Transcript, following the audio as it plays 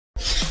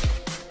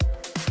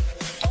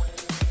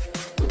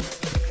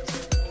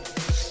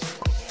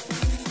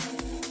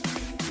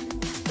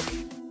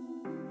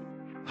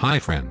Hi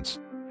friends.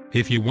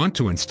 If you want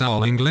to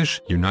install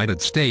English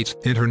United States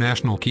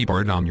International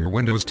Keyboard on your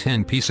Windows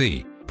 10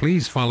 PC,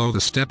 please follow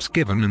the steps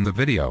given in the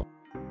video.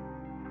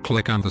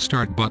 Click on the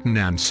Start button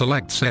and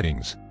select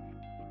Settings.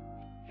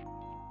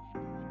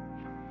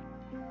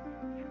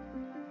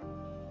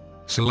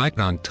 Select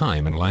on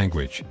Time and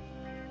Language.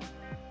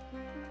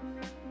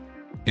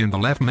 In the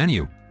left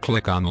menu,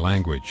 click on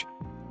Language.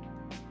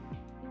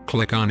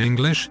 Click on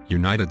English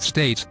United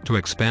States to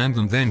expand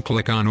and then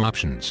click on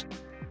Options.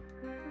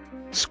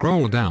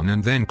 Scroll down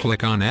and then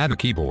click on Add a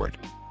Keyboard.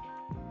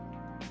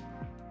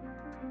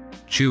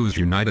 Choose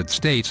United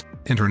States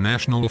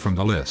International from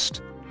the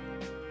list.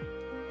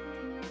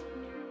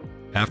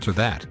 After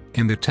that,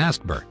 in the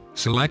taskbar,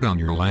 select on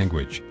your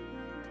language.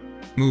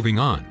 Moving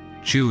on,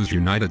 choose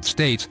United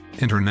States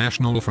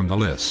International from the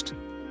list.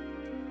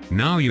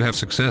 Now you have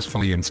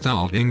successfully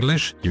installed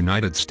English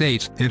United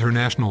States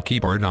International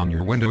Keyboard on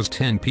your Windows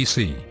 10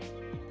 PC.